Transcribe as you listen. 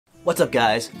What's up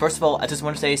guys? First of all, I just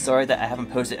want to say sorry that I haven't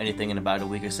posted anything in about a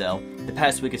week or so. The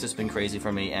past week has just been crazy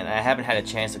for me and I haven't had a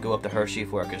chance to go up to Hershey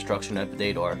for a construction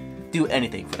update or do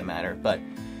anything for the matter, but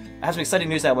I have some exciting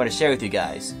news that I want to share with you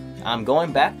guys. I'm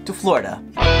going back to Florida.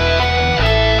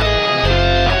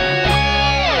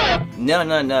 No.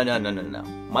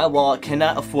 My wallet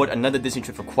cannot afford another Disney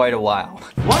trip for quite a while.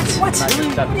 What? What do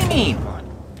you mean?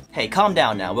 Hey, calm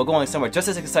down now. We're going somewhere just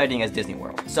as exciting as Disney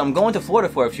World. So I'm going to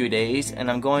Florida for a few days, and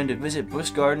I'm going to visit Busch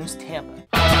Gardens,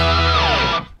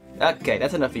 Tampa. Okay,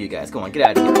 that's enough for you guys. Go on, get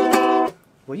out of here.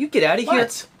 Will you get out of here?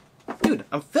 Dude,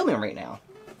 I'm filming right now.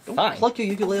 Don't pluck your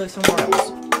ukulele somewhere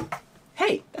else.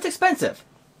 Hey, that's expensive.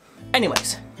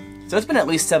 Anyways, so it's been at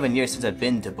least 7 years since I've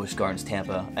been to Busch Gardens,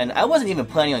 Tampa, and I wasn't even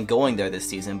planning on going there this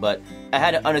season, but I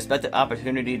had an unexpected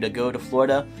opportunity to go to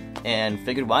Florida, and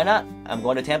figured why not? I'm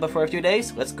going to Tampa for a few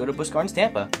days, let's go to Busch Gardens,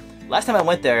 Tampa. Last time I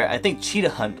went there, I think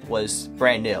Cheetah Hunt was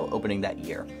brand new, opening that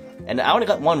year. And I only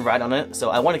got one ride on it,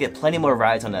 so I want to get plenty more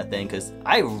rides on that thing, because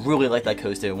I really liked that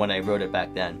coaster when I rode it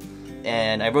back then.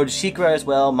 And I rode SheiKra as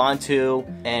well, Montu,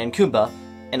 and Kumba.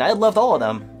 And I loved all of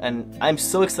them, and I'm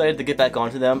so excited to get back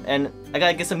onto them, and I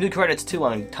gotta get some new credits too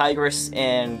on Tigress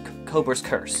and Cobra's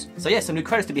Curse. So yeah, some new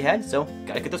credits to be had, so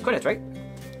gotta get those credits, right?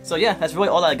 So yeah, that's really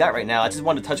all that I got right now. I just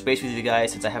wanted to touch base with you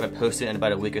guys since I haven't posted in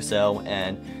about a week or so,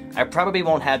 and I probably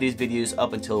won't have these videos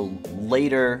up until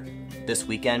later this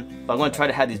weekend, but I'm gonna try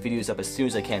to have these videos up as soon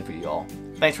as I can for you all.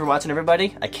 Thanks for watching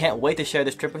everybody, I can't wait to share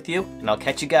this trip with you, and I'll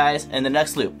catch you guys in the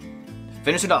next loop.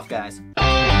 Finish it off, guys.